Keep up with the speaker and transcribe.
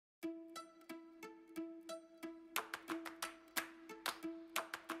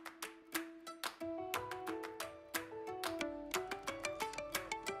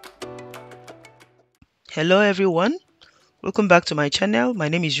Hello everyone, welcome back to my channel. My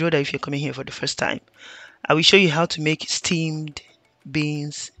name is Rhoda if you're coming here for the first time. I will show you how to make steamed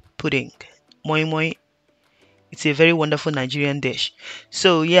beans pudding. Moi Moi. It's a very wonderful Nigerian dish.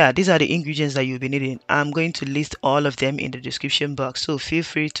 So yeah, these are the ingredients that you'll be needing. I'm going to list all of them in the description box, so feel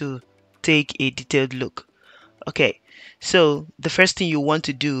free to take a detailed look. Okay, so the first thing you want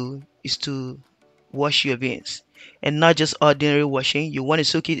to do is to wash your beans, and not just ordinary washing. You want to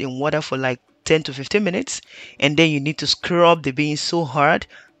soak it in water for like 10 to 15 minutes, and then you need to scrub the beans so hard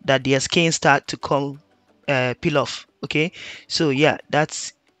that their skin start to come peel off. Okay, so yeah,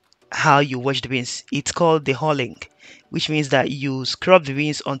 that's how you wash the beans. It's called the hulling, which means that you scrub the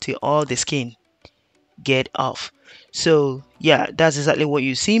beans until all the skin get off. So yeah, that's exactly what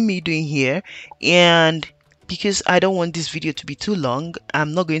you see me doing here. And because I don't want this video to be too long,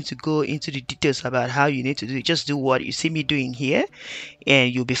 I'm not going to go into the details about how you need to do it. Just do what you see me doing here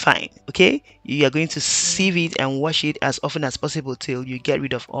and you'll be fine. Okay, you are going to sieve it and wash it as often as possible till you get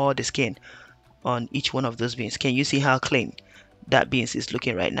rid of all the skin on each one of those beans. Can you see how clean that beans is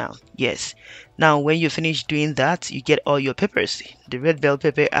looking right now? Yes. Now when you finish doing that, you get all your peppers, the red bell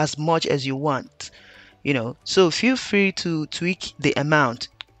pepper, as much as you want, so feel free to tweak the amount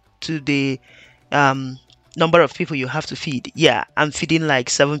to the number of people you have to feed. Yeah, I'm feeding like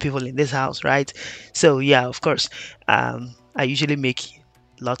 7 people in this house, right? So yeah, of course, I usually make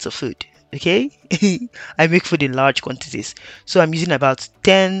lots of food. Okay, I make food in large quantities, so I'm using about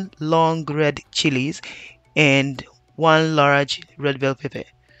 10 long red chilies and one large red bell pepper.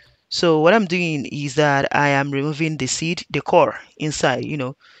 So what I'm doing is that I am removing the seed, the core inside,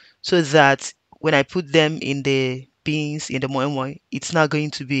 so that when I put them in the beans, in the moi moi, it's not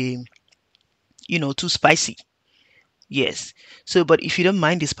going to be, too spicy. Yes. So, but if you don't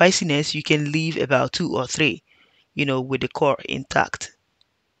mind the spiciness, you can leave about two or three, with the core intact.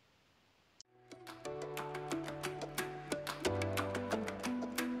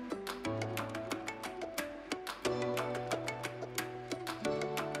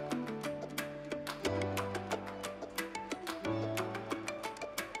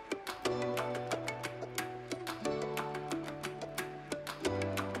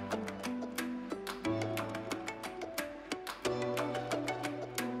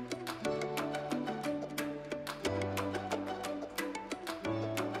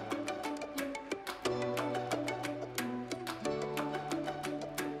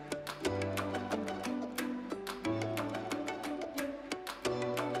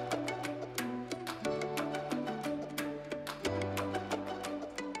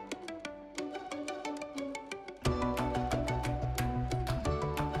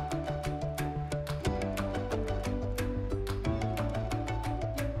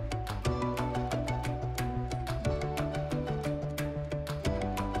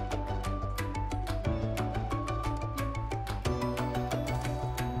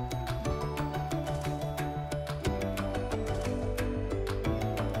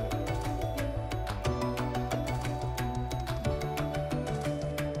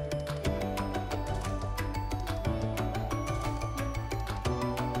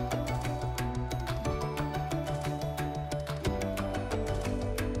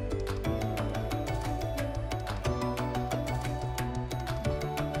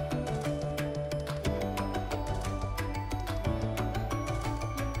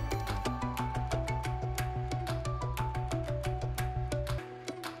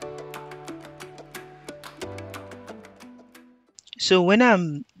 So when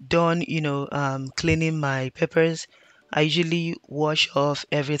I'm done, cleaning my peppers, I usually wash off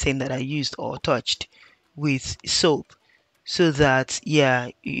everything that I used or touched with soap so that, yeah,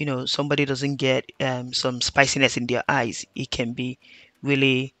 somebody doesn't get some spiciness in their eyes. It can be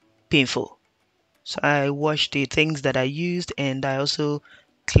really painful. So I wash the things that I used, and I also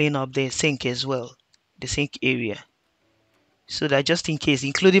clean up the sink as well, the sink area. So that just in case,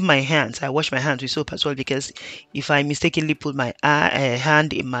 including my hands, I wash my hands with soap as well, because if I mistakenly put my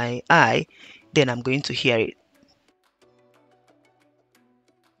hand in my eye, then I'm going to hear it.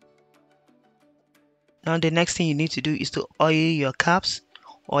 Now the next thing you need to do is to oil your cups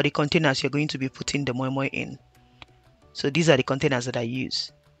or the containers you're going to be putting the moi moi in. So these are the containers that I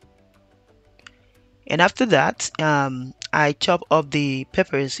use. And after that, I chop up the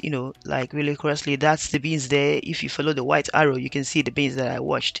peppers, like really coarsely. That's the beans there. If you follow the white arrow, you can see the beans that I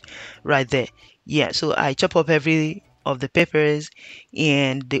washed right there. Yeah, so I chop up every of the peppers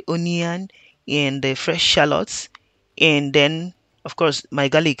and the onion and the fresh shallots, and then of course my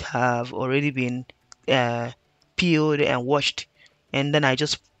garlic have already been uh, peeled and washed, and then I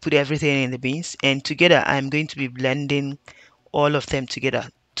just put everything in the beans, and together I'm going to be blending all of them together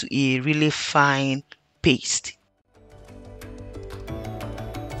to a really fine paste.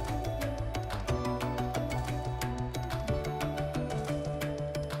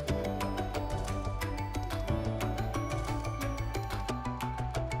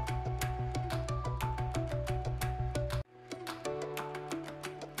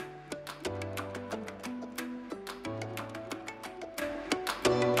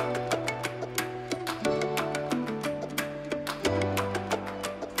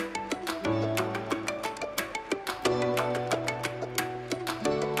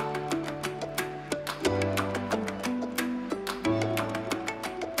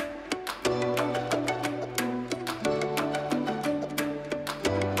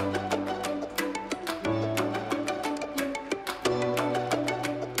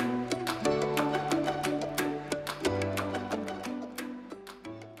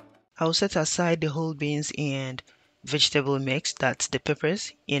 I'll set aside the whole beans and vegetable mix, that's the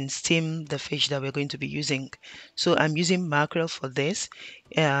peppers, and steam the fish that we're going to be using. So I'm using mackerel for this.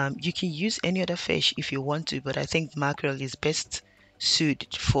 You can use any other fish if you want to, but I think mackerel is best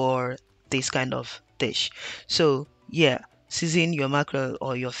suited for this kind of dish. So yeah, season your mackerel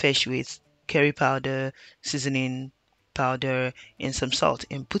or your fish with curry powder, seasoning powder, and some salt,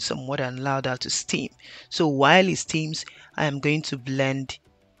 and put some water and allow that to steam. So while it steams, I am going to blend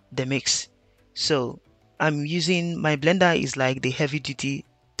the mix. So I'm using my blender is like the heavy duty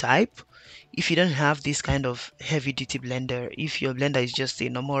type. If you don't have this kind of heavy duty blender, if your blender is just a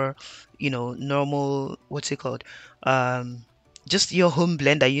normal, normal, what's it called? Um, just your home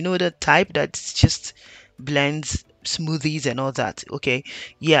blender, the type that just blends smoothies and all that. Okay.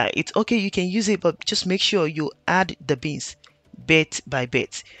 Yeah, it's okay. You can use it, but just make sure you add the beans bit by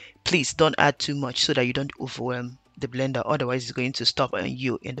bit. Please don't add too much so that you don't overwhelm the blender, otherwise it's going to stop on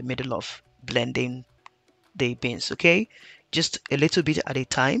you in the middle of blending the beans. Okay, just a little bit at a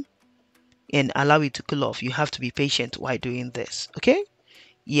time and allow it to cool off. You have to be patient while doing this. Okay,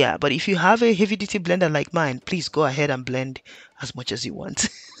 yeah, but if you have a heavy duty blender like mine, please go ahead and blend as much as you want.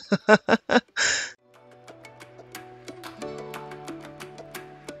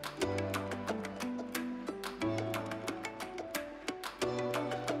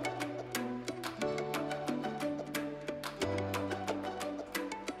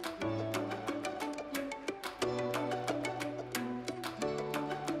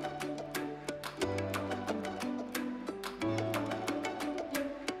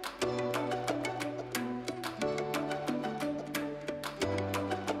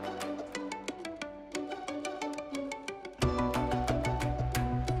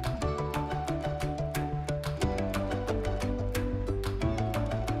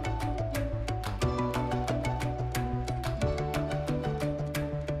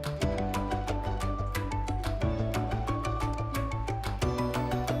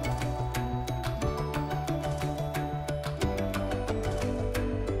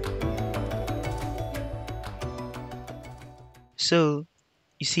 So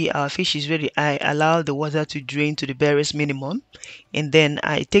you see our fish is ready. I allow the water to drain to the barest minimum, and then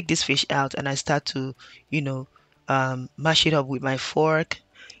I take this fish out and I start to, you know, mash it up with my fork,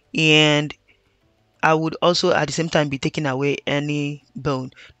 and I would also at the same time be taking away any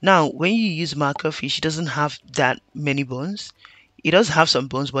bone. Now, when you use mackerel fish, it doesn't have that many bones. It does have some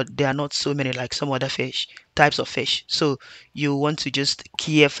bones, but they are not so many like some other fish, types of fish. So you want to just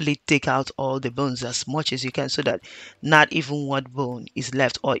carefully take out all the bones as much as you can so that not even one bone is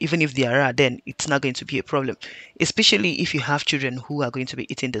left, or even if there are, then it's not going to be a problem, especially if you have children who are going to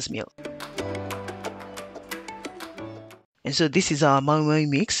be eating this meal. And so this is our moi moi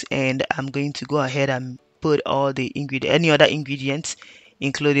mix, and I'm going to go ahead and put all the any other ingredients,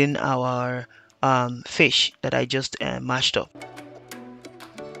 including our fish that I just mashed up.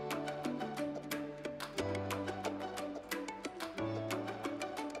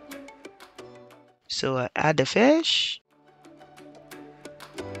 So I add the fish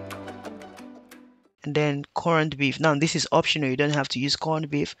and then corned beef. Now this is optional, you don't have to use corned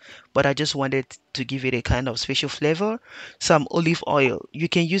beef, but I just wanted to give it a kind of special flavor. Some olive oil, you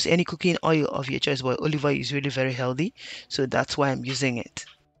can use any cooking oil of your choice, but olive oil is really very healthy, so that's why I'm using it.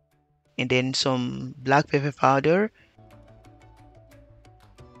 And then some black pepper powder.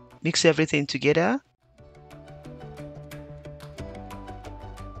 Mix everything together.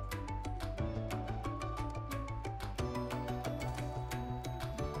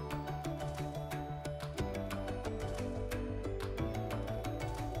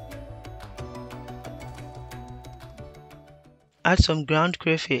 Add some ground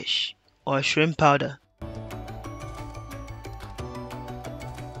crayfish or shrimp powder.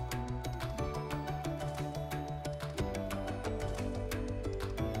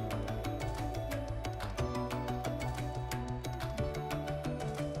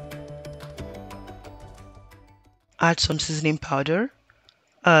 add some seasoning powder.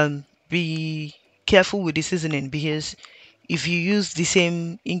 Be careful with the seasoning, because if you use the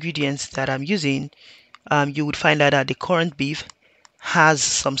same ingredients that I'm using, you would find out that the corned beef has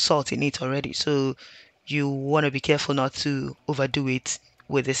some salt in it already. So you want to be careful not to overdo it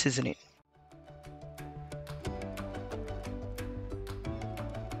with the seasoning.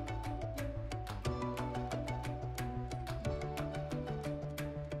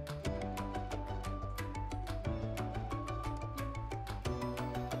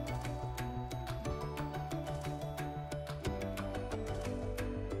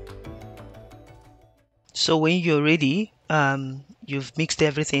 So when you're ready, you've mixed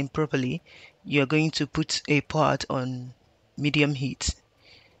everything properly, you're going to put a pot on medium heat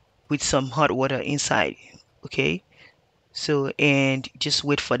with some hot water inside. Okay, so and just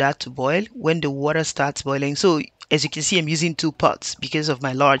wait for that to boil. When the water starts boiling, so as you can see, I'm using two pots because of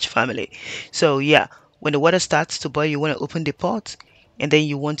my large family. So yeah, when the water starts to boil, you want to open the pot, and then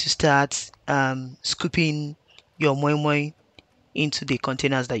you want to start scooping your moi moi into the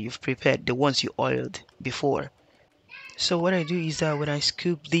containers that you've prepared, the ones you oiled before. So what I do is that when I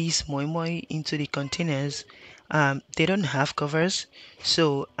scoop these moi moi into the containers, they don't have covers,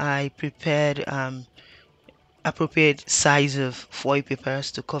 so I prepared appropriate size of foil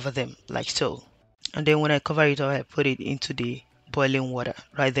papers to cover them like so. And then when I cover it up, I put it into the boiling water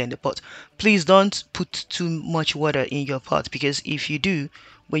right there in the pot. Please don't put too much water in your pot, because if you do,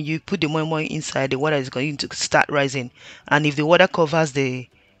 when you put the moi moi inside, the water is going to start rising, and if the water covers the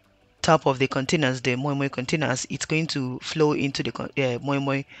top of the containers, the moi moi containers, it's going to flow into the moi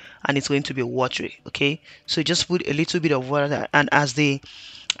moi, and it's going to be watery. Okay, so just put a little bit of water, and as the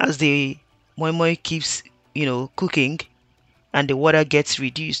moi moi keeps cooking and the water gets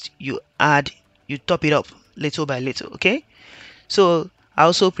reduced, you top it up little by little. Okay, so I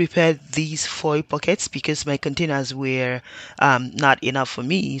also prepared these foil pockets because my containers were not enough for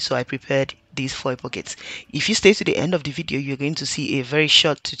me, so I prepared these foil pockets. If you stay to the end of the video, you're going to see a very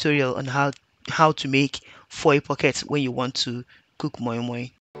short tutorial on how to make foil pockets when you want to cook moi moi.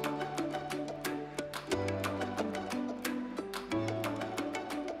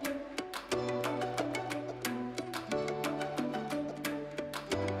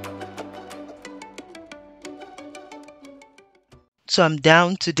 So I'm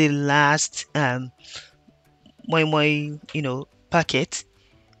down to the last moi moi packet.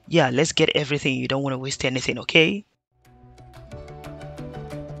 Yeah, let's get everything. You don't want to waste anything. Okay,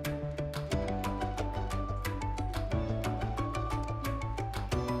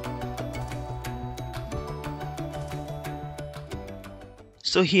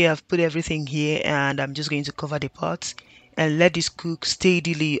 so here I've put everything here, and I'm just going to cover the pot and let this cook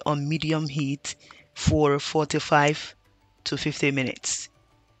steadily on medium heat for 45 to 50 minutes.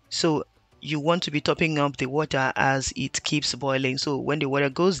 So you want to be topping up the water as it keeps boiling. So when the water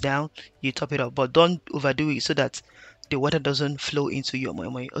goes down, you top it up, but don't overdo it so that the water doesn't flow into your moi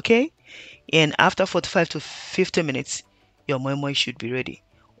moi. Okay, and after 45 to 50 minutes, your moi moi should be ready.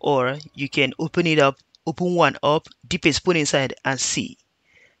 Or you can open one up, dip a spoon inside and see.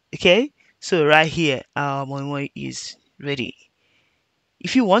 Okay, so right here our moi moi is ready.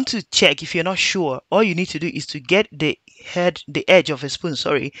 If you want to check, if you're not sure, all you need to do is to get the edge of a spoon,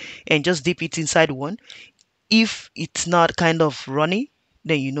 sorry, and just dip it inside one. If it's not kind of runny,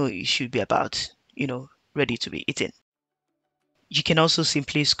 then you know it should be about ready to be eaten. You can also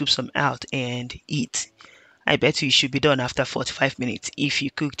simply scoop some out and eat. I bet you it should be done after 45 minutes if you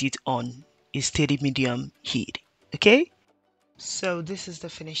cooked it on a steady medium heat. Okay, so this is the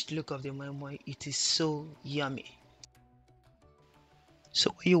finished look of the moi moi. It is so yummy. So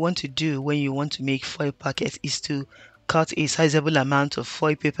what you want to do when you want to make foil packets is to cut a sizable amount of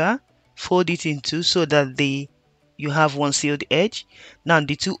foil paper, fold it in two so that you have one sealed edge. Now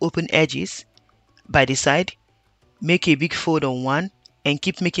the two open edges by the side, make a big fold on one and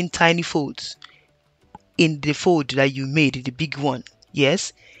keep making tiny folds in the fold that you made, the big one.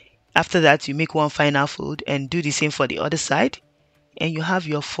 Yes, after that you make one final fold and do the same for the other side, and you have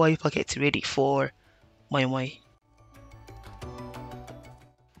your foil pocket ready for moi moi.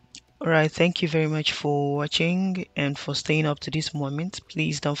 Alright, thank you very much for watching and for staying up to this moment.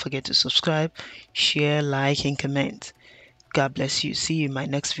 Please don't forget to subscribe, share, like and comment. God bless you. See you in my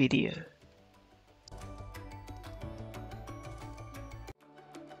next video.